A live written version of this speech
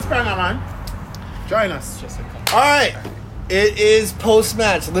Springer, man. Join us. All right. It is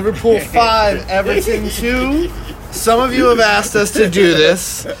post-match. Liverpool 5, Everton 2. Some of you have asked us to do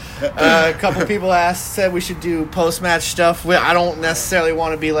this. A couple people said we should do post-match stuff. I don't necessarily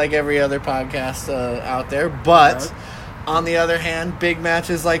want to be like every other podcast out there, but on the other hand, big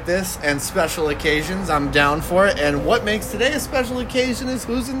matches like this and special occasions, I'm down for it. And what makes today a special occasion is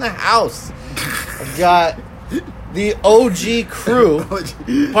who's in the house. I've got the OG crew,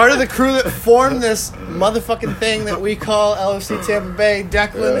 part of the crew that formed this motherfucking thing that we call LFC Tampa Bay.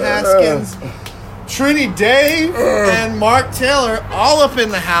 Declan Haskins, Trini Dave, and Mark Taylor, all up in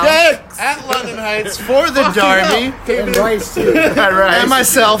the house at London Heights for the derby. And Rice, too. And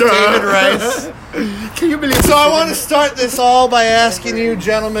myself, David Rice. Can you believe? So I want to start this all by asking you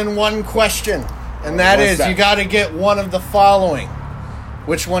gentlemen one question, and that is, you got to get one of the following.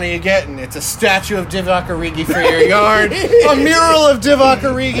 Which one are you getting? It's a statue of Divock Origi for your yard, a mural of Divock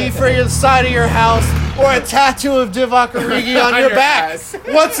Origi for your side of your house, or a tattoo of Divock Origi on your back.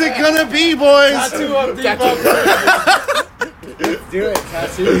 What's it gonna be, boys? Tattoo of Divock Origi. Do it,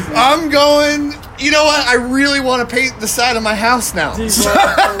 tattoos. I'm going. You know what? I really want to paint the side of my house now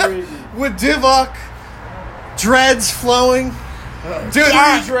with Divock dreads flowing. Dude,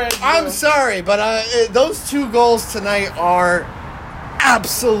 I'm sorry, but those 2 goals tonight are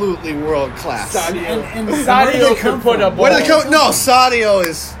absolutely world class. And Sadio can put a ball. Where did no, Sadio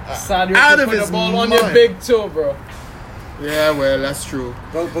is Sadio out can of put his a ball on mind. your big toe, bro. Yeah, well, that's true.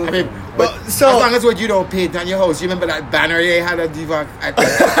 Both I mean, but as long as what you don't paint on your house, you remember that banner they had a Divock?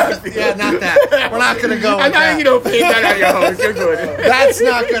 yeah, not that. We're not gonna go with I'm not that. you don't paint that on your house. You're good. That's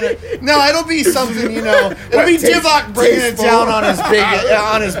not gonna. No, it'll be something. It'll be Divock bringing it down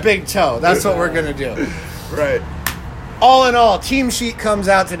on his big toe. That's what we're gonna do. Right. All in all, team sheet comes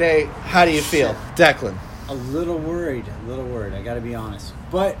out today. How do you feel, Declan? A little worried. I got to be honest.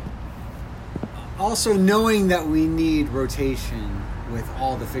 But also knowing that we need rotation with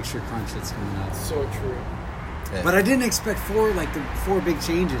all the fixture crunch that's coming up. So true. Yeah. But I didn't expect 4 big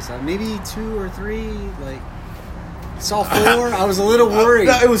changes. Maybe 2 or 3. Saw 4. I was a little worried.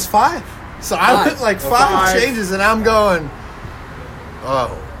 No, it was 5. So I put 5 changes, and I'm going.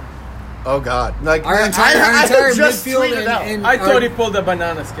 Oh God! Our entire just midfield tweeted out. and I thought he pulled a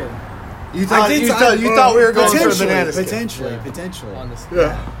banana skin. You thought we were going for the banana skin. Potentially. Honestly.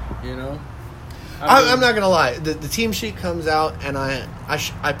 Yeah. You know? I'm not gonna lie. The team sheet comes out, and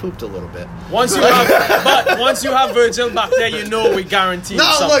I pooped a little bit. Once you have Virgil back there, you know we guarantee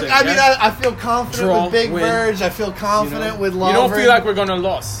something. No, look. I mean, I feel confident with Big Verge. I feel confident with Lovren. You don't feel like we're gonna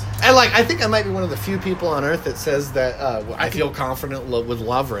lose. And I think I might be one of the few people on earth that says that I feel confident with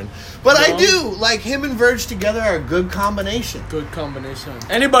Lovren. But I do. Him and Verge together are a good combination. Good combination.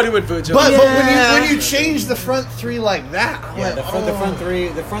 Anybody with Virgil. But when you change the front 3 like that, the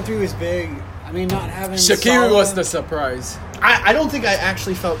front three was big. I mean, not having Shaqiri was the surprise. I don't think I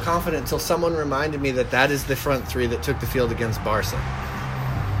actually felt confident until someone reminded me that is the front 3 that took the field against Barca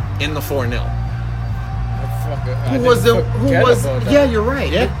in the 4-0. Who was? Yeah, you're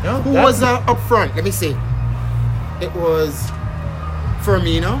right. Yeah. Who was up front? Let me see. It was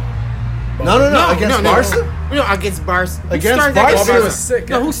Firmino. No. Against Barca? No, against Barca. Against Barca? Was sick.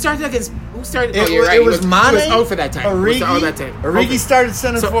 No, who started against? Who started? It was Mane. He was out for that time. Origi started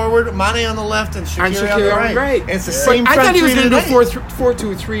center forward, Mane on the left, and Shaqiri on the right. And it's the same I front thought he was 3 going to do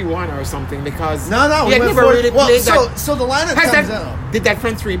today. 4-2-3-1 or something because No, he had we went never really played that. So the lineup comes out. Did that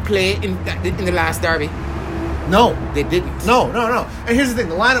front 3 play in the last derby? No. They didn't. No. And here's the thing.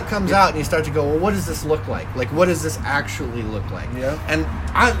 The lineup comes out and you start to go, well, what does this look like? What does this actually look like? Yeah. And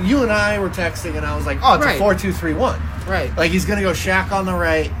you and I were texting and I was like, oh, it's a 4-2-3-1. Right. He's going to go Shaq on the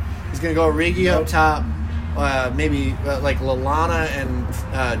right. He's going to go Origi up top. Maybe Lallana and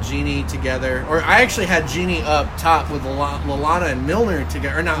Gini together. Or I actually had Gini up top with Lallana and Milner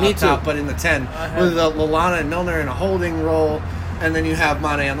together. Or not Me up top, too. but in the 10. With Lallana and Milner in a holding role. And then you have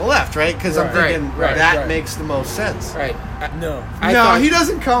Mane on the left, right? Because I'm thinking that makes the most sense. Right. No. He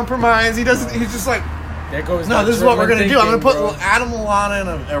doesn't compromise. He doesn't. He's just like, There goes no, that this is what we're going to do. I'm going to put bro. Adam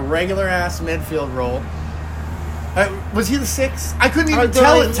Lallana in a regular-ass midfield role. Was he the 6? I couldn't even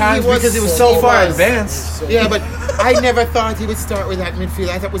tell at times because it was so far advanced. Yeah, but I never thought he would start with that midfield.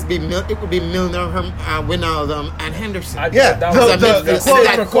 I thought it would be Milner, Wijnaldum, and Henderson. That was the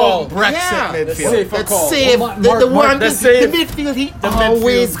safer call. Brexit midfield. Safer call. The midfield he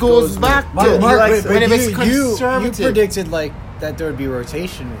always goes back to. Mark, Whenever it's you conservative. predicted that there would be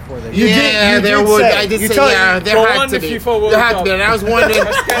rotation before they. There would. I did say, there Go had on to the be. FIFA World There had to Cup. be. And I was wondering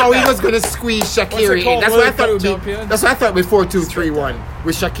how he was going to squeeze Shaqiri in. That's what I thought it would be. That's what I thought before 2-3-1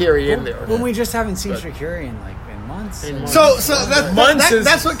 with Shaqiri in there. When we just haven't seen Shaqiri in months. months. So Months is-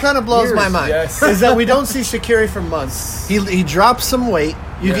 that's what kind of blows my years, mind. yes. Is that we don't see Shaqiri for months. He drops some weight.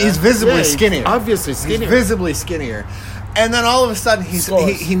 Yeah. He's visibly skinnier. Obviously He's skinnier. visibly skinnier. And then all of a sudden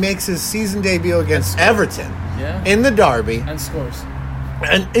Scores. he makes his season debut against Everton Yeah. in the derby. And scores.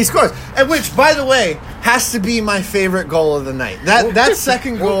 And he scores. And which, by the way, has to be my favorite goal of the night. That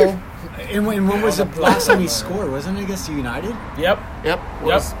second goal. And when was the last time he scored? Wasn't it against United? Yep. Yep.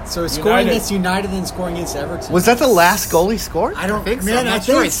 Yep. So scoring United. against United and scoring against Everton. Was that the last goal he scored? I don't think so. man, I'm I not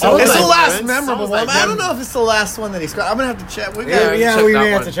sure. think It so. sounds It's the like last it. memorable Sounds one. like I don't them. know if it's the last one that he scored. I'm gonna have to check. We Yeah, got. Yeah, check we that may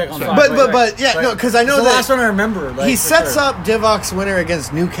have one. to check on Check. that. But yeah, no, because I know the that last one I remember. Like, he for sets sure. up Divok's winner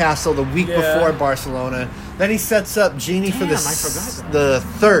against Newcastle the week Yeah. before Barcelona. Then he sets up Genie for Damn, I forgot the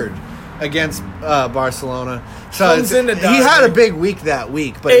third against Barcelona. So Comes in the he had a derby. big week that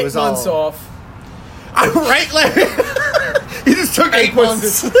week, but it 8 was months all off. right. Like he just took 8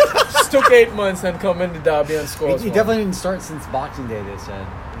 months. Just took 8 months and come in the derby and score. He definitely didn't start since Boxing Day. They said.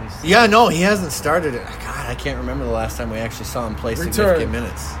 Yeah, no, he hasn't started it. God, I can't remember the last time we actually saw him play significant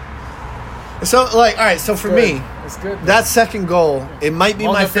minutes. So, like, all right. So for me, It's good. that second goal, it might be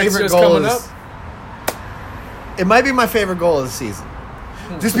All my the favorite fixtures goal. coming It might be my favorite goal of the season,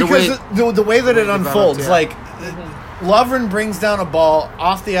 just The because way- the way that it the way it unfolds. developed, Like, Lovren brings down a ball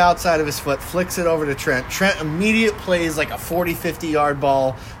off the outside of his foot, flicks it over to Trent. Trent immediate plays like a 40, 50-yard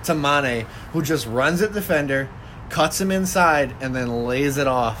ball to Mane, who just runs at defender, cuts him inside, and then lays it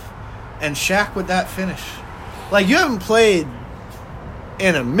off. And Shaq with that finish. Like, you haven't played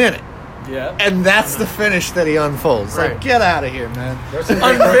in a minute. Yeah. And that's the finish that he unfolds. Like, Right. get out of here, man.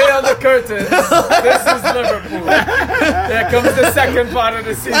 Unveil the curtains. This is Liverpool. There comes the second part of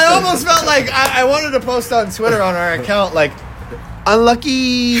the season. I almost felt like I wanted to post on Twitter on our account, like,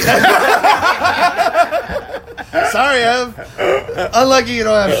 unlucky. Sorry, Ev. Unlucky you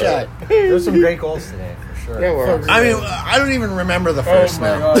don't have Shaq. There's some great goals today for sure. Yeah, well, I mean, I don't even remember the Oh first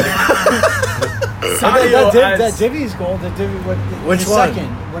my now. god. Sadio That has- Divi's goal, Which the one? Second.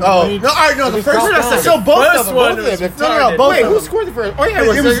 When Oh, he- no, all right, no, the he first dropped one. down. So both First of them. one Both was of them. No, retarded. both wait, of who them. scored the first? Oh, yeah,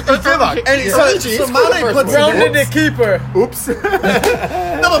 It was Divock. And so Mane puts him Grounded in. the keeper. Oops.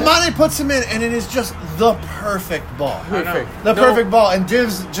 No, but Mane puts him in, and it is just the perfect ball. Perfect. The No. perfect ball. And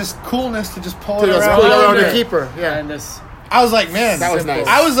Div's just coolness to just pull To it just around. pull it around the there. keeper. Yeah. And this I was like, man, That was nice.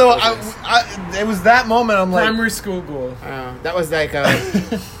 I was That was it was that moment. I'm like, primary school goal. That was like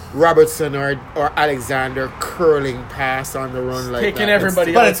a Robertson or Alexander curling pass on the run like Taking that.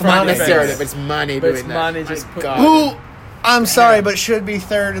 everybody But out it's from Mane. the Necessarily, defense. but it's Mane But it's doing that. Mane just My put- God. who? I'm sorry, but should be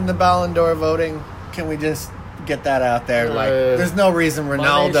third in the Ballon d'Or voting. Can we just get that out there? Like, there's no reason Mane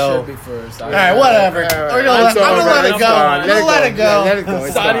Ronaldo. should be first. All right, whatever. All right, We're gonna it's I'm gonna over. let it It's go. gone. I'm gonna let it go. Yeah, let it go.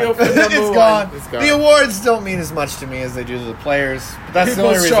 It's Sadio gone. for number It's one. gone. It's gone. The awards don't mean as much to me as they do to the players. But that's the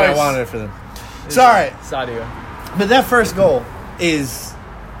only People's reason I choice. wanted it for them. Sorry, Sadio. but that first goal is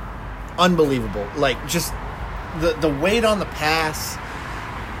unbelievable. Like, just the weight on the pass.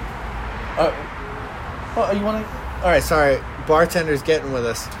 Oh, you want to? All right, sorry. Bartender's getting with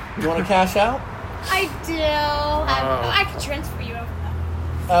us. You want to cash out? I do. I can transfer you over.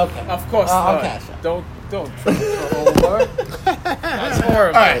 Okay. Of course I'll not. cash out. Don't transfer over. That's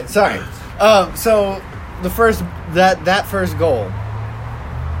horrible. All right, sorry. So the first that first goal.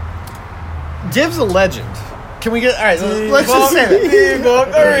 Div's a legend. Can we get all right? Let's just say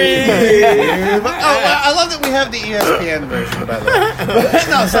that. I love that we have the ESPN version, by the way.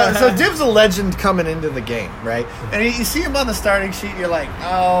 No, so Div's a legend coming into the game, right? And you see him on the starting sheet, you're like,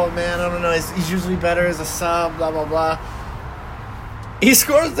 oh man, I don't know. He's usually better as a sub, blah blah blah. He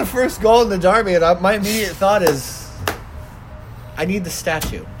scores the first goal in the derby, and my immediate thought is, I need the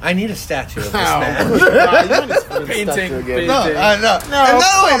statue. I need a statue of this man. Painting. No, no, and not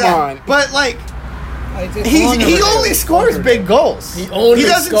only come that, on. but like he only scores big goals. He only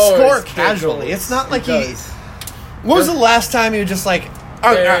doesn't scores score big casually. goals. It's not like He he. does. When was the last time you just like? He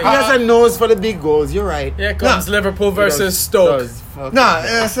has a nose for the big goals. You're right. Here comes No. Liverpool versus Stoke. No,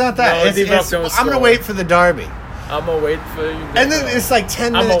 it's not that. No, It's- Divock don't I'm gonna score. wait for the derby, I'm gonna wait for you. and then it's like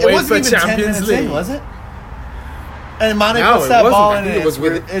 10 I'ma minutes. It wait wasn't for even 10 Champions minutes League. in, was it? And Mane No, puts it that wasn't. ball I in. think And it was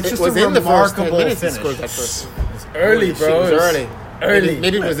with. it's It just was a in the first 10 remarkable minutes. He finish. scored that first. early, bro. It was early. Early.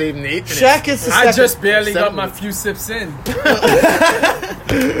 Maybe it was even 8 minutes. Shaq gets the I second. just barely got 7 my minutes. few sips in. No,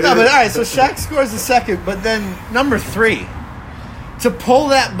 but all right. So Shaq scores the second, but then number 3, to pull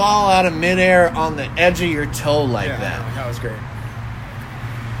that ball out of midair on the edge of your toe like that. That was great.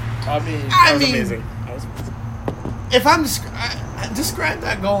 I mean, I That was mean, amazing. if I'm describe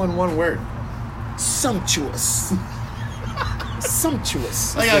that goal in one word, Sumptuous.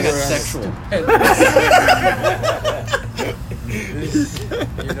 Sumptuous. like I got sexual.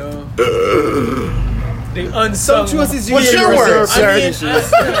 you know. The unsung. Sumptuous is What's usually your word, reserved sir?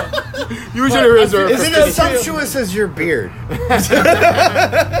 for finishes. Usually reserved. Is it as sumptuous as your beard?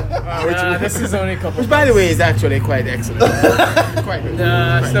 This is only a couple. Which, by the way, is actually quite excellent. Quite good.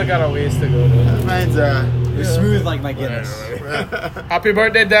 Nah, I still got a ways to go though. Mine's You're smooth like my Guinness. Happy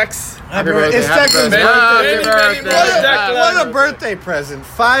birthday, Dex. happy birthday. It's Happy Declan's birthday. birthday. What a birthday present.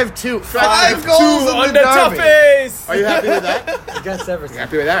 5-2. 5 goals On in the the derby. toughest. Are you happy with that? You got everything.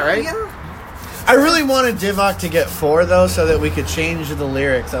 Happy with that, right? I really wanted Divock to get 4 though, so that we could change the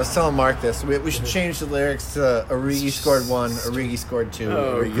lyrics. I was telling Mark this. We should change the lyrics to Origi scored 1, Origi scored 2.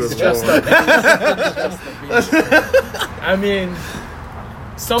 Origi good scored lord. I mean,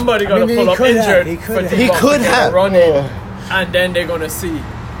 somebody gonna mean, pull he up could have. injured. He for could have. Divock He could to get a have. run in, and then they're gonna see. All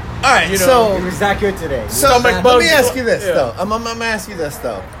right, You know, He was that good today. so Stomach let bugs. me ask you this Yeah. though. I'm gonna ask you this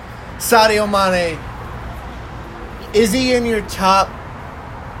though. Sadio Mane, is he in your top?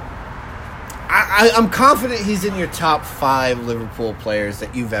 I'm confident he's in your top 5 Liverpool players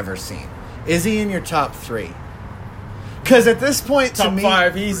that you've ever seen. Is he in your top 3? Because at this point, to Top me,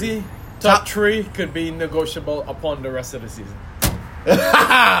 5 easy. Top- Top 3 could be negotiable upon the rest of the season. all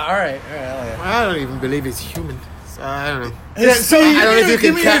right, yeah. I don't even believe he's human. So I don't know. Yeah, so I don't know if you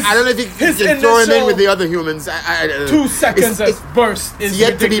give can. me I don't know if you his can throw him in initial with the other humans. I don't know. 2 seconds It's- as burst is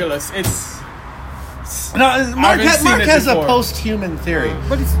yet to be- ridiculous. It's No, Mark, haven't seen Mark it has a before. post-human theory.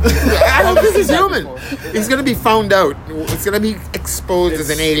 But I don't think he's seen that human. before. He's gonna be found out. It's gonna be exposed as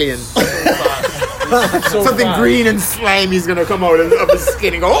an alien. so Something fast. green and slimy is gonna come out of his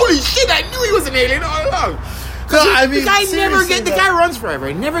skin and go, "Holy shit! I knew he was an alien all along." No, I mean, the guy never seriously, the guy runs forever.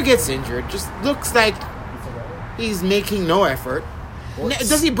 He never gets injured. Just looks like he's making no effort.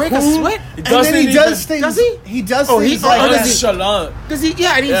 Does he break a sweat? And doesn't then he even- does things. does he? He does Oh, things he- like oh, that. does he- Nonchalant. Does he?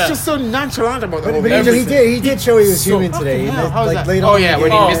 Yeah, and he's Yeah. just so nonchalant about the whole But thing. he did show he was human today. He Hell, missed, how's like, that? late Oh on yeah, in the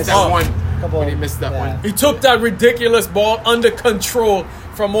when game. he missed that Oh. one. Couple- When he missed that one. He took that ridiculous ball under control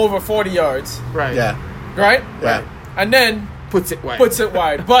from over 40 yards, Right. Yeah, right? yeah. And then Puts it wide. puts it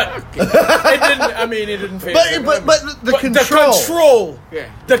wide. But it didn't. I mean, it didn't phase him. But the But control. Yeah.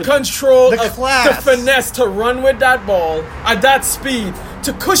 the control, The of class. the finesse to run with that ball at that speed,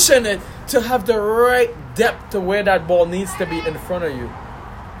 to cushion it, to have the right depth to where that ball needs to be in front of you.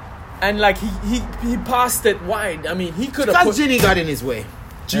 And like he passed it wide. I mean, he could have Because put. Ginny got in his way.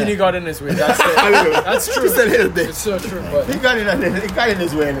 Genie got in his way. That's it. That's true. Just a little bit. It's so true. But He got in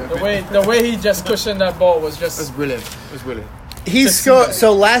his way a little bit. the way he just cushioned that ball was It was just. brilliant. It was brilliant. He To see scored. that.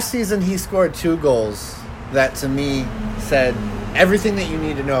 So last season he scored 2 goals that to me said everything that you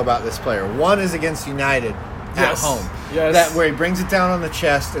need to know about this player. One is against United at Yes. home. Yes. That where he brings it down on the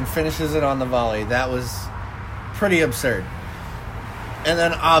chest and finishes it on the volley. That was pretty absurd. And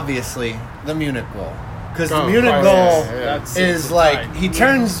then obviously the Munich goal. Because the Oh, Munich oh, goal yeah, yeah. That's is the like tide. he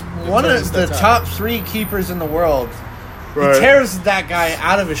turns one turns of the the tide. top 3 keepers in the world. Right. He tears that guy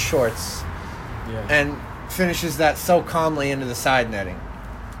out of his shorts Yeah. and finishes that so calmly into the side netting.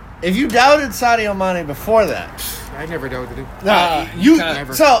 If you doubted Sadio Mane before that, I never doubted him. you can't.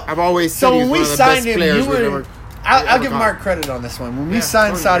 Never. so I've always said so he's when we one of the signed best him, players you we've were. ever- I'll ever give got. Mark credit on this one. When we Yeah,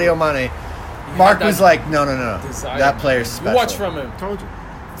 signed totally. Sadio Mane, Mark that was like, no, desire. that player's You special. watch from him. Told you.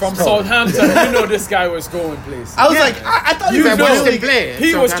 From Totally. Southampton, you know this guy was going places. I was Yeah. like, I thought he You was know really play.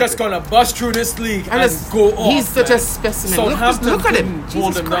 he was Southampton. just gonna bust through this league And and go off. he's such man. a specimen. Look, Southampton look at him. couldn't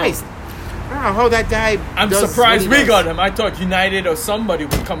hold Jesus him down. Christ. I don't know how that guy. I'm does surprised what he we does. got him. I thought United or somebody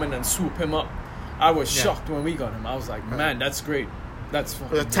would come in and swoop him up. I was Yeah. shocked when we got him. I was like, man, that's great. That's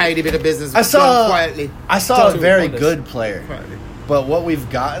With a fucking tidy bit of business. I saw- done quietly. I saw a Two very wonders. good player, but what we've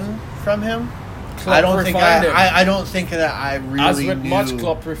gotten from him, Klopp I don't think refined him. I don't think that I really As with knew much,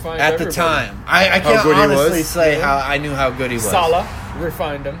 Klopp refined at the everybody. time. I can't good he honestly was. say how I knew how good he was. Salah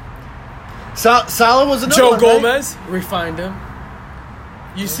refined him. Salah was another Joe one, right? Gomez refined him.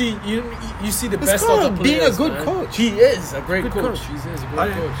 You see the It's best of called the being players. a good man. coach. He is a great Good coach. coach. He is a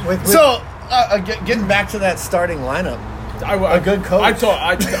great coach. With, So, getting back to that starting lineup, A good coach. I thought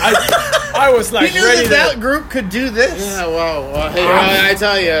I was like he knew ready that to. group could do this. Yeah, well, hey, I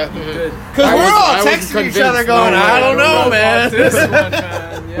tell you. Good. Because I we're wasn't- all I wasn't texting each convinced. other going, No, I don't know, About man. this one,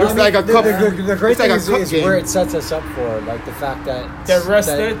 man. Yeah. Looks like a cup. the great Looks like thing a is, cup is game. where it sets us up for, like the fact that They're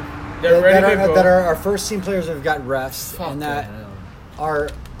rested. They're that, ready that, to go. that our first team players have got refs, Fuck and that hell. our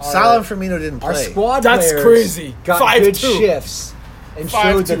Salah and Firmino didn't our play. squad That's players crazy. got 5-2. good shifts and 5-2.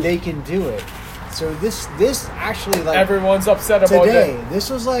 showed that they can do it. So this actually like Everyone's upset about today, that. this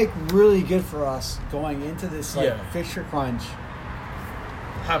was like really good for us going into this like Yeah. fixture crunch.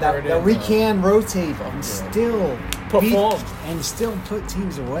 Hammer it That in, we man. can rotate and still Perform. beat and still put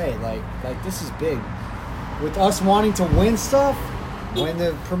teams away. Like this is big. With us wanting to win stuff, win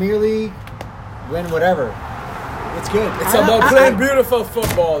the Premier League, win whatever. It's good. It's about playing beautiful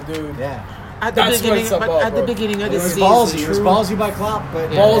football, dude. Yeah. At the That's what beginning, it's but about, at the bro. beginning of It the was season, ballsy. It was ballsy by Klopp, but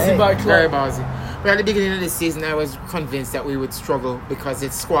Ballsy by Klopp. very ballsy. But at the beginning of the season, I was convinced that we would struggle because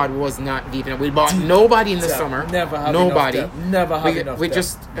its squad was not deep enough. We bought nobody in the Yeah, summer. never have nobody. enough depth. Never have enough We depth.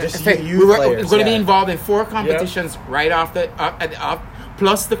 just youth we were players, going to be yeah. involved in 4 competitions right off the up,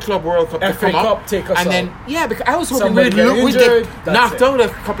 plus the Club World Cup to FA come Cup up, take us and then out. because I was hoping Somebody we'd get injured, get that's knocked it. out a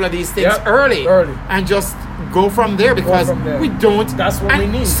couple of these things Yep, early early. and just go from there because from there. we don't. That's what we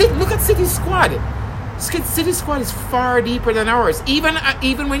and need. Look at City's squad. City's squad is far deeper than ours. Even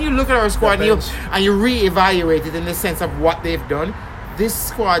when you look at our squad bench. and you reevaluate it in the sense of what they've done, this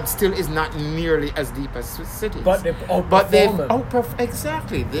squad still is not nearly as deep as City's. But they've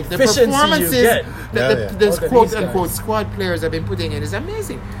exactly the Efficiency you performances get. that Yeah. the Look at quote these unquote guys. squad players have been putting in is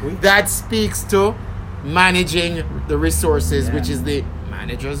amazing. That speaks to managing the resources, Yeah. which is the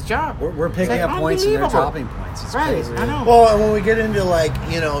manager's job. We're It's picking like up points and they're unbelievable. dropping points. It's Right, crazy. I know. Well, and when we get into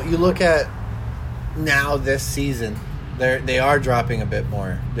you look at now this season, they are dropping a bit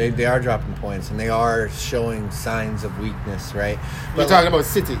more. They are dropping points and they are showing signs of weakness, right? You're talking about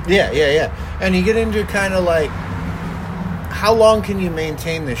City. Yeah. And you get into kind of like, how long can you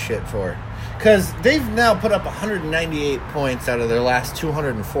maintain this shit for? Because they've now put up 198 points out of their last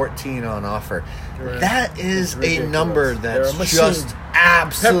 214 on offer. Right. That is a ridiculous. number They're that's a machine. just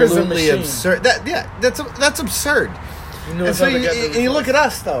Pep is a absolutely machine. absurd. That's absurd. He knows And so how to you, get the and you look results. at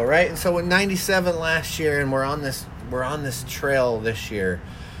us though, right? And so with 97 last year, and we're on this trail this year,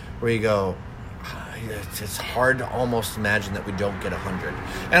 where you go, it's hard to almost imagine that we don't get 100.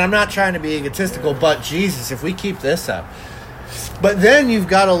 And I'm not trying to be egotistical, but Jesus, if we keep this up, but then you've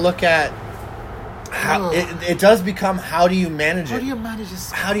got to look at how it does become, how do you manage it? How do you manage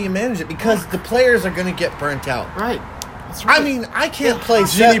this? How do you manage it? Because the players are going to get burnt out. Right. That's right. I mean, I can't play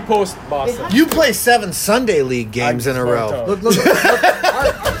Genie Post Boston. You play 7 Sunday league games in a row. Look,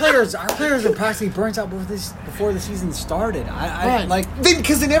 our players are practically burnt out before the season started. Right.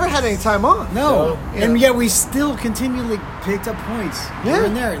 Because they never had any time off. No, Yeah. and yet we still continually picked up points here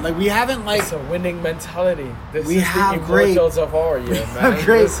and there. Like we haven't It's a winning mentality. This We is have the great- immortals of our year, man.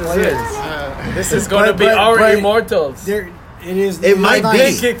 great This is players. it. This is going to be But- our but immortals. It might I be.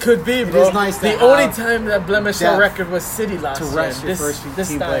 think it could be, bro. is nice to the have only time that blemished our depth record was City last to year. rest your This- first this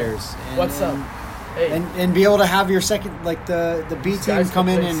team time. players. And- What's up? and- Hey, and be able to have your second, like the B team guys come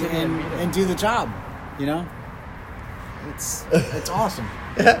can in play and, City and beat 'em. and do the job. You know, it's awesome.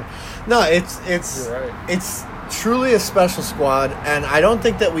 No, You're right. it's truly a special squad, and I don't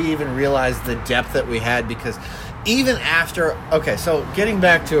think that we even realized the depth that we had, because even after, so getting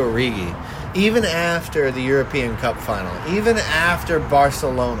back to Origi, even after the European Cup final, even after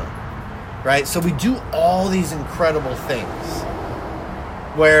Barcelona, right? So we do all these incredible things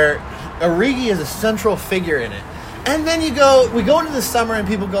where Origi is a central figure in it. And then we go into the summer and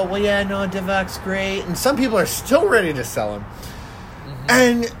people go, well, yeah, no, Divac's great. And some people are still ready to sell him.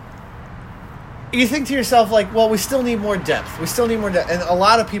 And you think to yourself, like, well, we still need more depth. We still need more depth. And a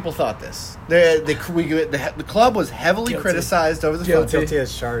lot of people thought this. The club was heavily Guilty. criticized over the Guilty. phone. Guilty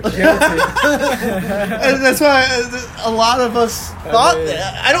as charged. And that's why a lot of us thought mean-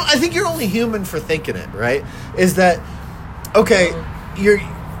 that. I think you're only human for thinking it, right? Is that,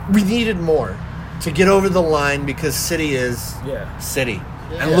 we needed more to get over the line because City is Yeah. City.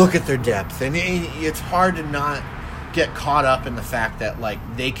 Yeah. And look at their depth. And it's hard to not get caught up in the fact that, like,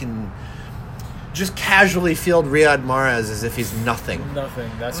 they can just casually field Riyad Mahrez as if he's nothing. Nothing.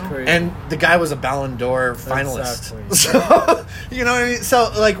 That's crazy. And the guy was a Ballon d'Or finalist. Exactly. So, you know what I mean?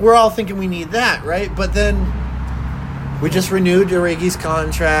 So, like, we're all thinking we need that, right? But then we just renewed Origi's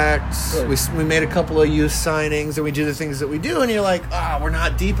contract. Good. We made a couple of youth signings, and we do the things that we do, and you're like, we're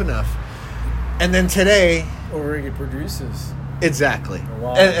not deep enough. And then today, Origi produces. exactly.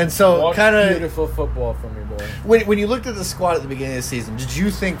 Wow. And so, What kind of, beautiful football from you, boy. when you looked at the squad at the beginning of the season, did you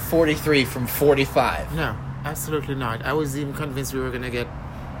think 43 from 45? No, absolutely not. I was even convinced we were going to get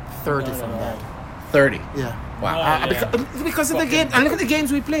 30 Not from at that. all. 30. Yeah. Wow. Yeah. Because of the game. And look at the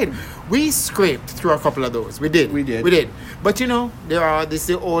games we played. We scraped through a couple of those. We did. We did. But this is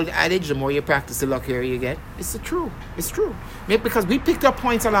the old adage, the more you practice, the luckier you get. It's true. It's true. Maybe because we picked up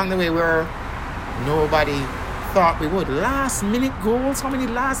points along the way where nobody thought we would. Last minute goals. How many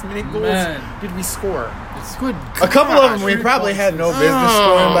last minute goals Man. did we score? It's good. A couple of them we Gosh. probably had no business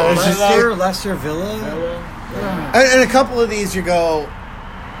scoring, but it's just... Leicester, Villa. And a couple of these, you go,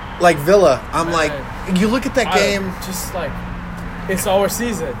 like Villa. I'm Man. like, you look at that game. Just like, it's our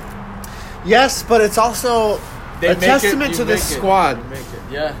season. Yes, but it's also They a make it, testament you to this make it, squad you make it.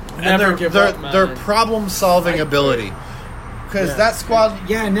 Yeah. and Never give their up, man. their problem solving Fight for ability. because that squad.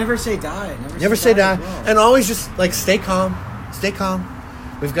 Yeah, never say die. Never say die, as well. and always just like stay calm. Stay calm.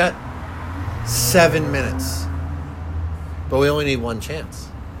 We've got 7 minutes, but we only need one chance.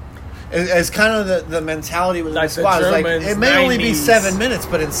 It's kind of the mentality with Like the the squad. It's like Germans, it may only be 90s. 7 minutes,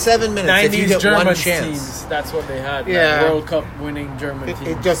 but in 7 minutes, if you 90s get German one chance, teams. That's what they had. Yeah. Like World Cup winning German teams.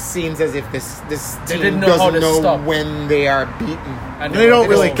 It just seems as if this They team didn't know how doesn't to know stop. when they are beaten. And they don't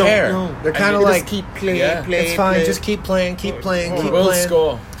really just don't care. know. They're And kind of they like, just keep playing, Yeah. playing. it's fine. playing. Just keep playing, keep playing, keep We'll playing.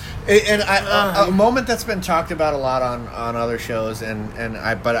 score. And a moment that's been talked about a lot on other shows,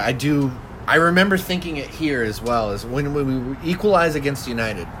 but I remember thinking it here as well, is when we equalize against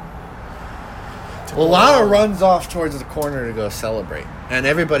United. Lallana runs off towards the corner to go celebrate, and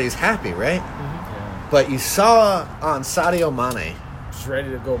everybody's happy, right? Yeah. But you saw on Sadio Mane, Just ready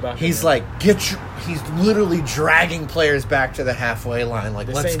to go back. he's again. like, he's literally dragging players back to the halfway line, like,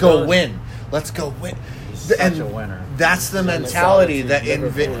 This let's ain't go done. win, let's go win. He's such a winner. That's the Mentality mentality that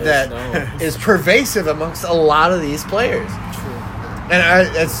Liverpool is that now. is pervasive amongst a lot of these players. True. And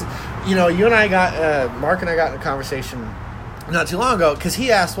it's, you and I got Mark and I got in a conversation not too long ago because he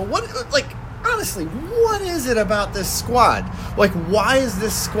asked, well, honestly, what is it about this squad? Like, why is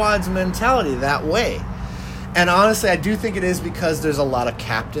this squad's mentality that way? And honestly, I do think it is because there's a lot of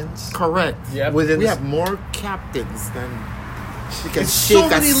captains. Correct. Yep. Within We this- have more captains than we can It's shake so a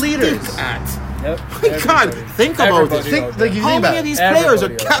many stick leaders. at. Yep. My God, Everybody. think about Everybody it. Think out like there. you think How about many it. of these players are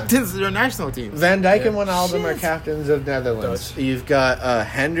Everybody out there. captains of their national teams? Van Dijk Yeah. and Wijnaldum are Shit. captains of Netherlands. Dutch. You've got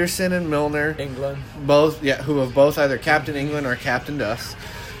Henderson and Milner, England. who have both either captained England or captained us.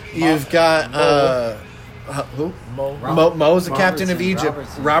 You've got who? Mo. Mo's the captain of Robertson, Egypt.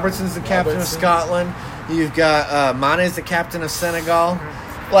 Robertson. Robertson's the captain of Robertson. Scotland. You've got Mane's the captain of Senegal.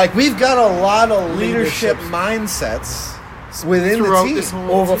 Like, we've got a lot of leadership mindsets within the Throughout team, this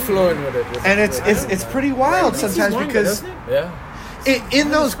whole Overflowing with it. and it's pretty wild sometimes because Yeah. in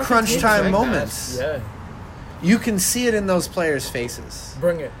those crunch time moments, Yeah. you can see it in those players' faces,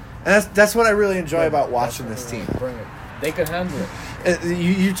 Bring it. and that's what I really enjoy about watching this team. Bring it. They can handle it.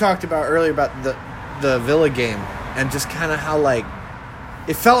 You talked about earlier about the Villa game and just kind of how, like,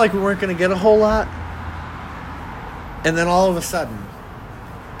 it felt like we weren't going to get a whole lot, and then all of a sudden,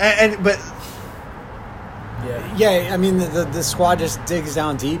 but Yeah. Yeah, I mean the squad just digs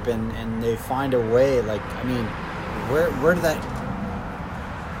down deep and they find a way. Like, I mean, where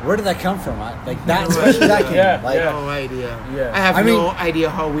did that come from? Like that, especially that game. Yeah, like, yeah. No idea. Yeah. I have I mean- no idea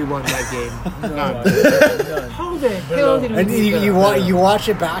how we won that game. No, None. none. How the hell did we And do that? you watch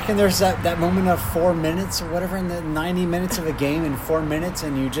it back, and there's that moment of 4 minutes or whatever in the 90 minutes of a game in 4 minutes,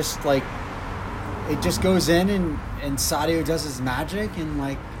 and you just like it just goes in, and Sadio does his magic, and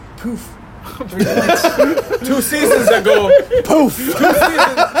like poof, 3 points. 2 seasons ago. poof, 2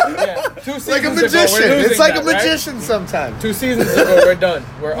 seasons like a ago, we're magician. losing It's like that, a right? magician sometimes. 2 seasons ago, we're done.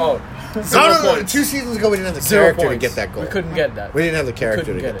 We're out. No. points. 2 seasons ago, we didn't have the 0 character points. to get that goal. We couldn't get that. We didn't have the We character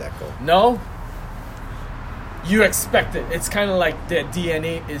to couldn't get it. that goal. No. You expect it. It's kind of like their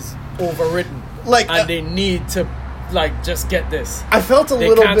DNA is overwritten. Like, and they need to, like, just get this. I felt a They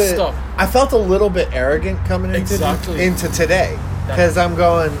little can't bit. stop. I felt a little bit arrogant coming Exactly. into today because I'm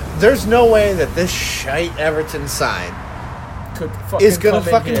going. There's no way that this shite Everton side Could fucking is going to come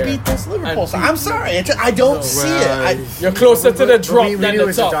in fucking here beat this Liverpool and side. beat I'm sorry. I don't see well, it. You're closer to the drop we than knew the it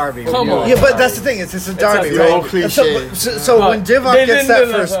was a top. derby. Come We knew on. it. Yeah, but that's the thing. It's a derby, a right? cliche. And so But when Divock they gets didn't that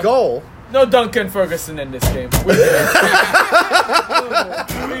deliver. first goal, No Duncan Ferguson in this game. We good.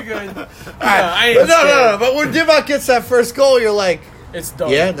 We good. I ain't no. scared. But when Divock gets that first goal, you're like, It's done.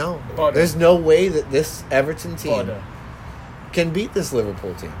 yeah, no. Butter. There's no way that this Everton team Butter. can beat this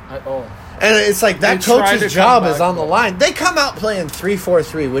Liverpool team. At all. And it's like that They try to coach's come job back, is on the but- line. They come out playing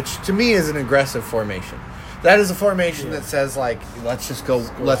 3-4-3, which to me is an aggressive formation. That is a formation that says, like, let's just go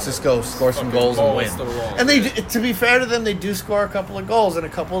score some goals and win. balls to the wall. And to be fair to them, they do score a couple of goals, and a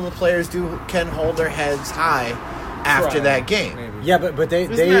couple of the players can hold their heads high after Try. that game. Maybe. Yeah, but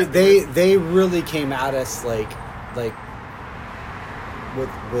they really came at us like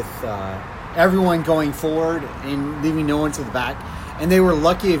with everyone going forward and leaving no one to the back, and they were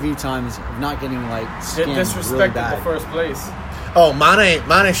lucky a few times of not getting like Get scammed really disrespected in bad. the first place. Oh,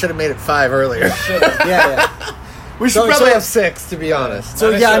 Mane should have made it 5 earlier. Yeah. We should So- probably so- have 6, to be honest.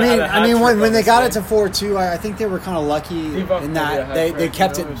 So Mane yeah, should've had a hat trick when on they this got it game. to 4-2, I think they were kind of lucky Divock in maybe a that hat they trick,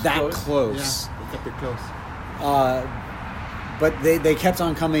 kept you know, it it was that close. close. We kept it close. But they kept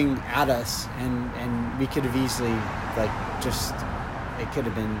on coming at us, and we could have easily it could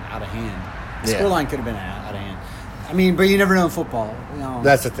have been out of hand. The Yeah. scoreline could have been out of hand. I mean, but you never know in football. You know,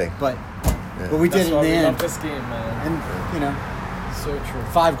 That's the thing. But we That's did it why in the we end, love this game, man. and So true.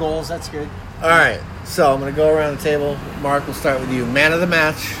 5 goals. That's good. All right, so I'm going to go around the table. Mark, we'll start with you. Man of the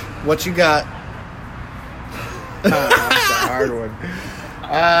match, what you got? That's a hard one.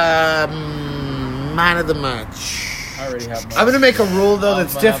 Man of the match. I already have mine. I'm going to make a rule, though,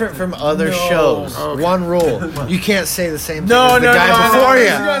 that's I'm different gonna from other no. shows. Okay. One rule. You can't say the same thing No, as the no, guy no, before no, you.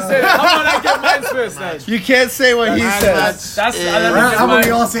 no. Gonna say that. How about I get mine first then? You can't say what he Man of the says. match That's is- let me get How about mine. we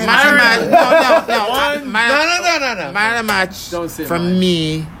all say it? Man of the match. No. One. No. Man of the match Don't say from mine.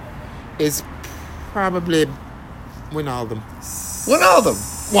 me is probably Wijnaldum. Wijnaldum.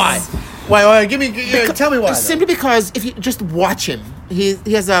 Why? Why? Tell me why. though. Simply because if you just watch him, he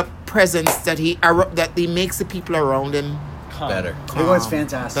has a presence that he makes the people around him Better. He was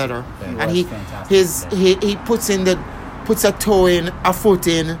fantastic. better, He and was he fantastic. he puts a toe in, a foot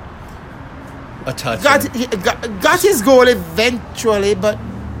in. A touch. Got his goal eventually, but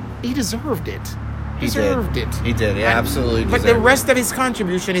he deserved it. He deserved did. it. He did. Yeah, And- absolutely. But the deserved rest of his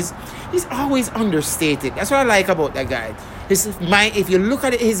contribution is he's always understated. That's what I like about that guy. If you look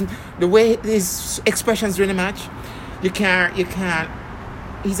at it, the way his expressions during the match, you can't.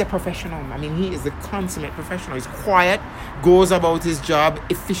 He's a professional. I mean, he is a consummate professional. He's quiet, goes about his job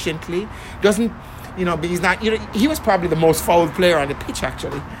efficiently. Doesn't, he's not. He was probably the most fouled player on the pitch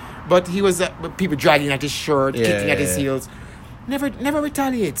actually, but he was people dragging at his shirt, kicking at his heels. Never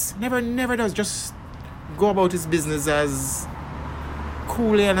retaliates. Never does. Just go about his business as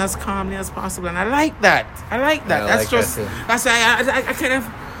coolly and as calmly as possible, and I like that. I That's like just that too. that's why I kind of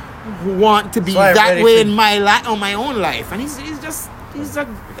want to be That's why I'm that ready way for- in my own life, and he's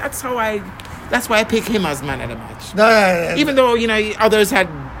that's why I pick him as man of the match. No. Even though others had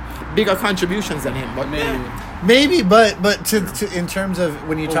bigger contributions than him, but Maybe, but to in terms of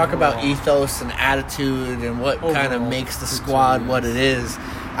when you talk about ethos and attitude and what kind of Overall. makes the squad what it is,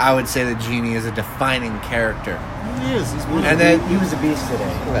 I would say that Genie is a defining character. he is. He's one And of then He was a beast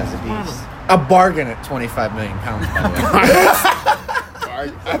today. He was a beast. a bargain at £25 million, by the way.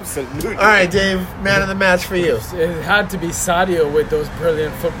 absolutely. All right, Dave, man of the match for you. It had to be Sadio with those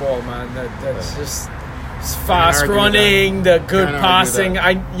brilliant football, man. That's just it's fast argue running, the good Can't argue passing.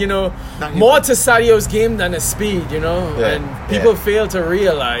 that. Not More even. to Sadio's game than his speed, Yeah, and people fail to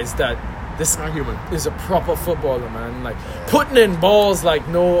realize that this Not human. is a proper footballer, man. Like putting in balls like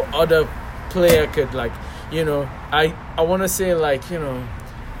no other player could. I want to say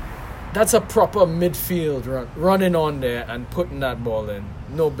that's a proper midfield running on there and putting that ball in.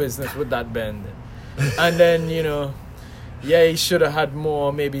 No business with that bend. And then, he should have had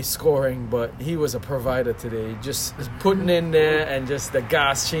more maybe scoring, but he was a provider today. Just putting in there and just the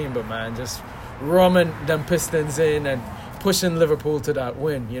gas chamber, man. Just rumming them Pistons in and pushing Liverpool to that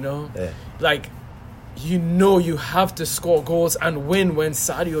win, Yeah. You have to score goals and win when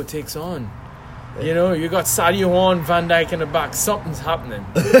Sadio takes on. You got Sadio on, Van Dijk in the back. Something's happening.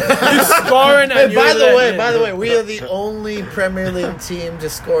 You're scoring, and Hey, you're by the letting way, in. we are the only Premier League team to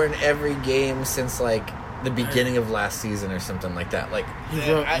score in every game since the beginning of last season or something like that.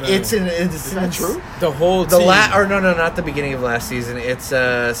 It's true? The whole The team. not the beginning of last season. It's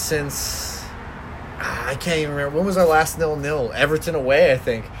since I can't even remember when was our last 0-0. Everton away, I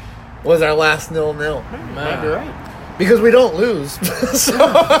think, was our last 0-0 Might be right. because we don't lose. So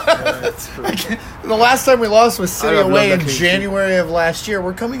That's true. the last time we lost was City I love away that in clean sheet. January of last year.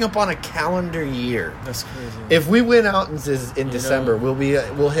 We're coming up on a calendar year. That's crazy. If we win out in December, we'll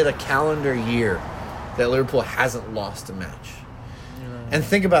hit a calendar year that Liverpool hasn't lost a match. And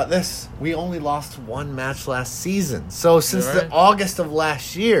think about this: we only lost one match last season. So since You're the right. August of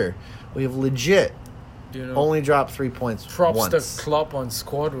last year, we have legit only dropped 3 points props once. to Klopp on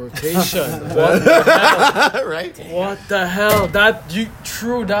squad rotation. What the hell? Right? What the hell? That you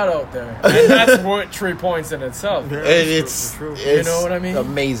threw that out there, and that's worth 3 points in itself. It's You know what I mean?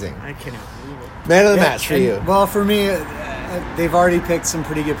 Amazing. I cannot believe it. Man of the Yeah, match for and- you. Well, for me, they've already picked some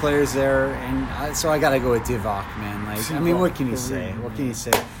pretty good players there, and so I got to go with Divock, man. What can you say? What can you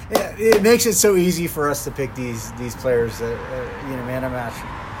say? It makes it so easy for us to pick these players that man of the match.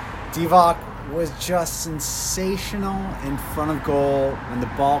 Divock was just sensational in front of goal when the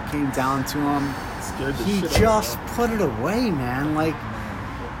ball came down to him. Scared the He shit out of just me. put it away, man. Like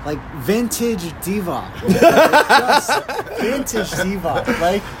vintage Divock. Just vintage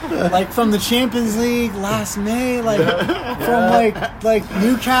Divock. Like from the Champions League last May. From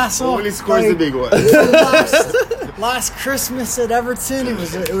Newcastle. Only scores the big one. Last Christmas at Everton.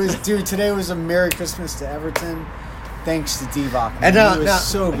 It was dude. Today was a Merry Christmas to Everton. Thanks to Divock. And He was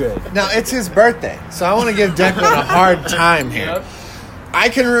so good. Now it's his birthday, so I want to give Declan a hard time here. Yep. I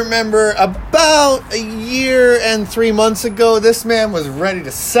can remember about a year and 3 months ago, this man was ready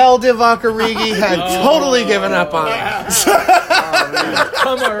to sell Divock Origi, had totally given up on it.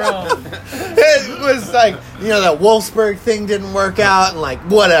 Come around. It was like, you know, that Wolfsburg thing didn't work out, and like,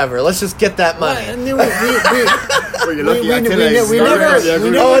 whatever. Let's just get that money. And then Well, you're lucky we Attila is never- not we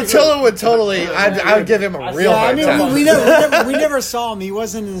really never- Oh, Attila would totally. I would give him a real yeah, I hard mean, time. we never saw him. He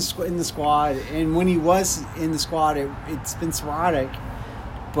wasn't in the squad, and when he was in the squad, it's been sporadic.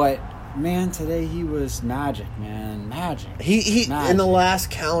 But man, today he was magic, man, magic. He Magic. in the last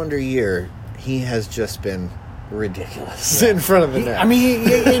calendar year, he has just been ridiculous in front of the net. I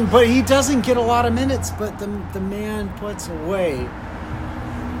mean, but he doesn't get a lot of minutes. But the man puts away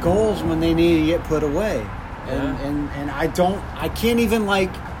goals when they need to get put away, and I can't even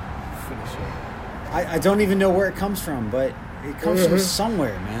like. I don't even know where it comes from, but it comes from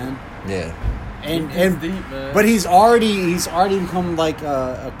somewhere, man. yeah. And deep, man. but he's already become like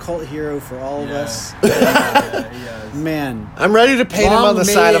a cult hero for all of us. Man, I'm ready to paint him on the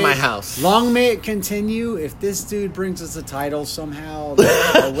may side of it- my house. Long may it continue. If this dude brings us a title somehow,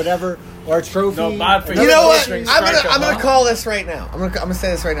 or whatever, or a trophy. No, bad for You know what? String I'm striker, gonna huh? call this right now. I'm gonna say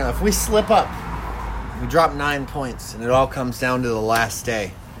this right now. If we slip up, we drop 9 points, and it all comes down to the last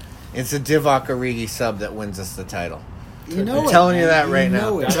day. It's a Divock Origi sub that wins us the title. You know I'm it, telling you man. that right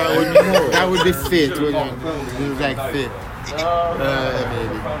now. know it. That would be fit, wouldn't it? It was like fit. Maybe.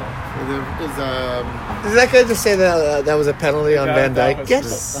 It's, Is that good to say that that was a penalty on Van that Dijk? was Get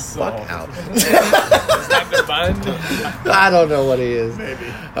so the fuck out. Is that the band? I don't know what he is. Maybe.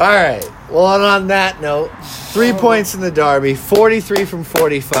 All right. Well, and on that note, 3 points in the derby, 43 from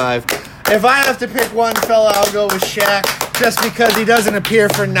 45. If I have to pick one fella, I'll go with Shaq, just because he doesn't appear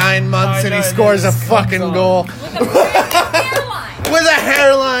for 9 months and he scores a fucking goal with a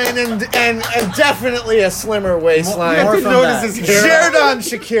hairline and definitely a slimmer waistline. More from that. Sheridan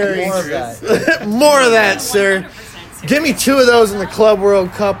Shaqiri. More of that. More of that, sir. Give me 2 of those in the Club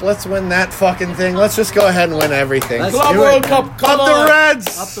World Cup. Let's win that fucking thing. Let's just go ahead and win everything. Let's Club do it, World man. Cup, come Up the on.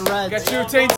 Reds! Up the Reds. Get your taste.